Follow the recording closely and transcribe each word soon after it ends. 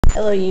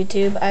Hello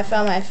YouTube, I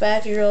found my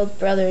 5-year-old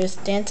brother is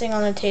dancing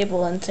on a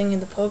table and singing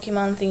the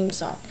Pokemon theme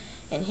song.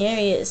 And here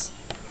he is.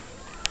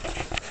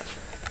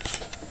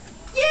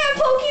 Yeah,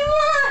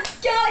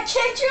 Pokemon! Gotta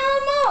catch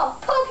 'em all!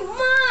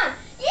 Pokemon!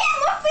 Yeah,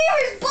 my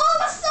favorite is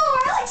Bulbasaur!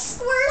 I like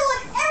Squirtle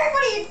and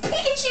everybody and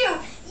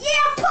Pikachu!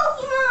 Yeah,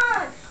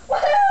 Pokemon!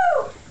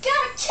 Woohoo!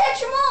 Gotta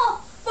catch 'em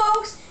all,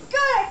 folks!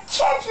 Gotta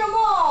catch 'em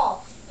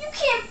all! You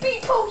can't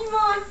beat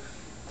Pokemon!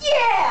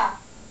 Yeah!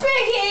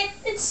 Big hit!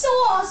 It's so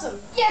awesome!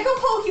 Yeah, go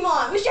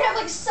Pokemon! We should have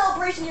like a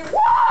celebration here.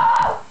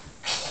 Whoa!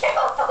 Yeah,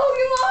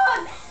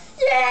 Pokemon!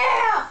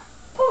 Yeah!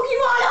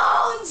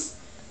 Pokemon owns!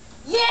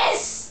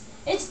 Yes!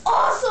 It's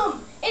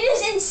awesome! It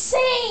is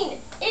insane!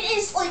 It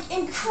is like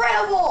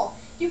incredible!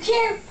 You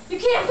can't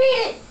beat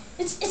it!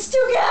 It's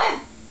too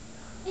good!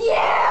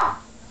 Yeah!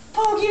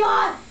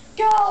 Pokemon!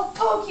 Go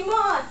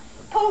Pokemon!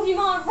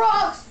 Pokemon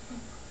rocks!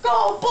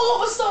 Go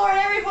Bulbasaur and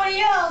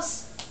everybody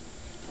else!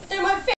 They're my favorite.